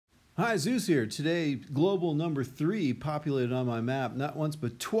Hi, Zeus here. Today, global number 3 populated on my map, not once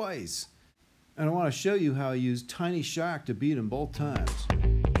but twice. And I want to show you how I used Tiny Shock to beat him both times.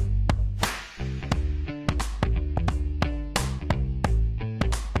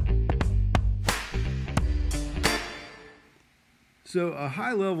 So a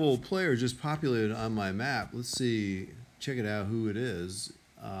high-level player just populated on my map. Let's see, check it out who it is.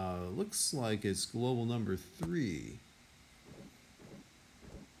 Looks like it's global number 3.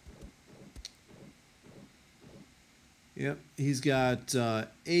 Yep, he's got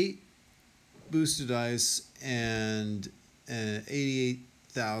 8 boosted ice and an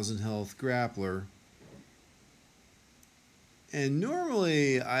 88,000 health grappler. And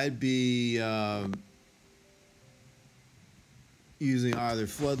normally I'd be using either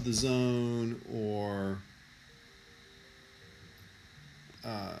Flood the Zone or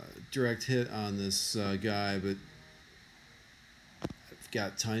direct hit on this guy, but I've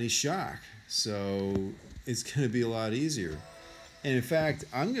got Tiny Shock, so it's going to be a lot easier. And in fact,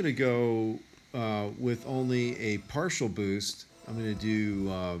 I'm going to go with only a partial boost. I'm going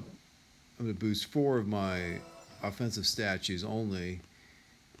to boost 4 of my offensive statues only,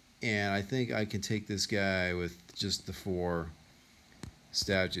 and I think I can take this guy with just the 4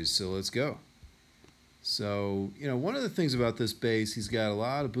 statues. So let's go. So, you know, one of the things about this base, he's got a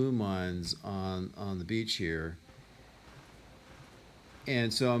lot of boom mines on the beach here.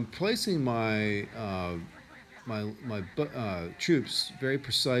 And so I'm placing my troops very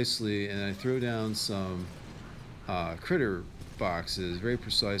precisely, and I throw down some critter boxes very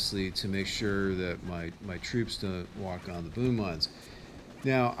precisely to make sure that my troops don't walk on the boom mines.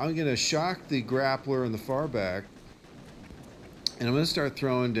 Now I'm going to shock the grappler in the far back, and I'm going to start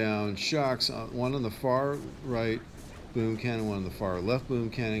throwing down shocks, one on the far right boom cannon, one on the far left boom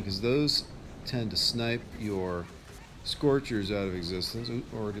cannon, because those tend to snipe your Scorchers out of existence.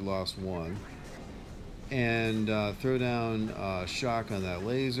 Already lost 1. And throw down shock on that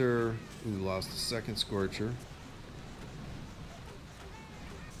laser. Ooh, lost the second Scorcher.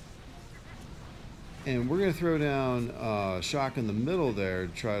 And we're going to throw down shock in the middle there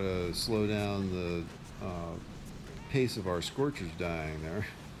to try to slow down the pace of our Scorchers dying there.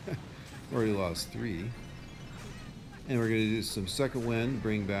 Already lost 3. And we're going to do some second wind,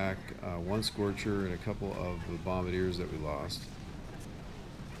 bring back 1 Scorcher and a couple of the Bombardiers that we lost.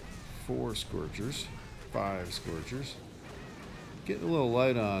 4 Scorchers, 5 Scorchers. Getting a little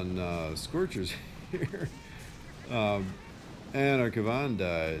light on Scorchers here. And our Kavan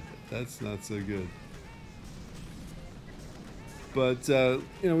died. That's not so good. But, you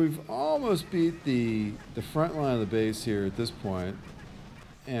know, we've almost beat the front line of the base here at this point.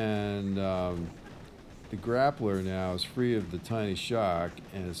 And the grappler now is free of the Tiny Shock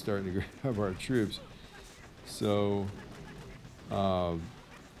and is starting to grab our troops. So this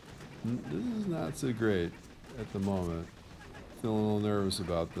is not so great at the moment. Feeling a little nervous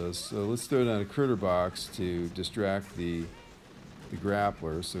about this. So let's throw down a critter box to distract the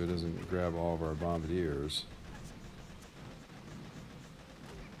grappler so it doesn't grab all of our bombardiers.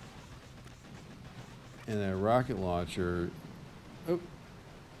 And then a rocket launcher. Oh.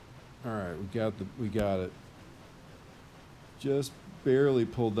 All right, we got it. Just barely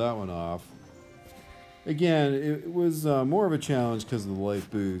pulled that one off. Again, it was more of a challenge because of the light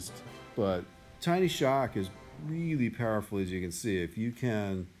boost, but Tiny Shock is really powerful, as you can see. If you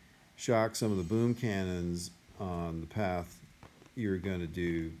can shock some of the boom cannons on the path, you're going to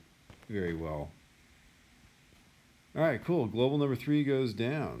do very well. All right, cool. Global number 3 goes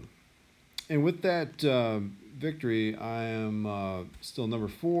down. And with that victory, I am still number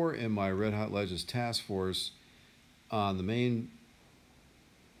 4 in my Red Hot Legends task force. On the main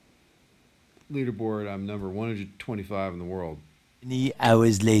leaderboard, I'm number 125 in the world. Many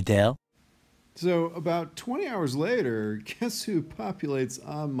hours later. So about 20 hours later, guess who populates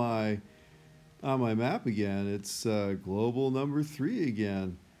on my map again? It's global number 3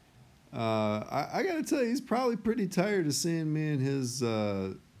 again. I gotta tell you, he's probably pretty tired of seeing me in his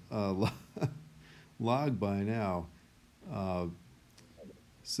log by now.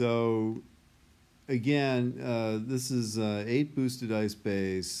 So again, this is 8 boosted ice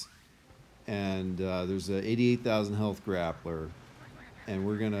base, and there's a 88,000 health grappler, and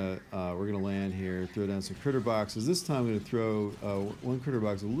we're gonna land here, throw down some critter boxes. This time I'm gonna throw 1 critter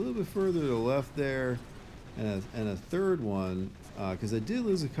box a little bit further to the left there, and a third one because I did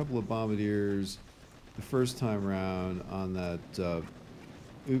lose a couple of bombardiers the first time around on that.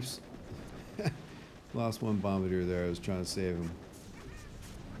 Oops. Lost 1 bombardier there. I was trying to save him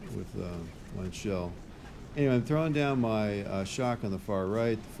with 1 shell. Anyway, I'm throwing down my shock on the far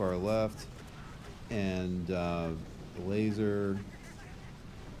right, the far left, and the laser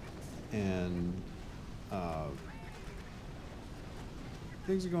and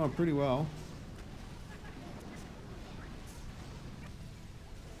things are going pretty well.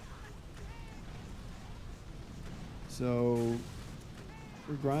 So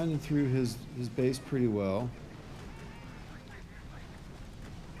we're grinding through his base pretty well.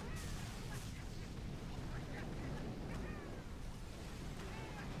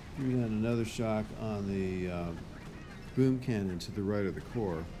 Threw down another shock on the boom cannon to the right of the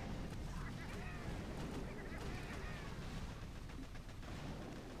core.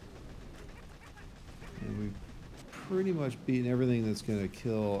 And we've pretty much beaten everything that's going to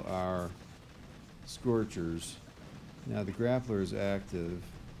kill our scorchers. Now the grappler is active.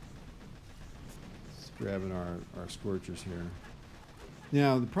 It's grabbing our scorchers here.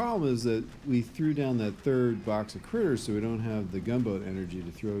 Now the problem is that we threw down that third box of critters, so we don't have the gunboat energy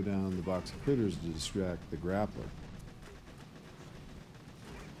to throw down the box of critters to distract the grappler.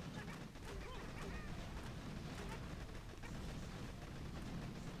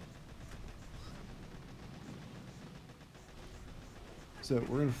 So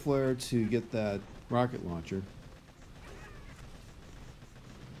we're going to flare to get that rocket launcher.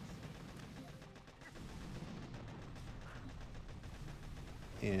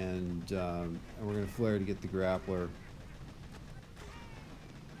 And we're going to flare to get the grappler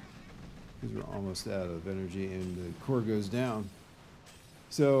because we're almost out of energy and the core goes down.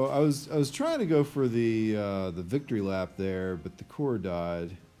 So I was trying to go for the victory lap there, but the core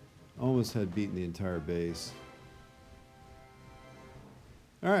died. Almost had beaten the entire base.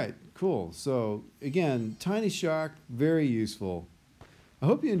 All right, cool. So again, tiny shock, very useful. I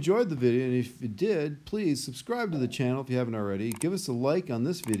hope you enjoyed the video, and if you did, please subscribe to the channel if you haven't already. Give us a like on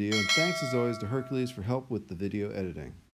this video, and thanks as always to Hercules for help with the video editing.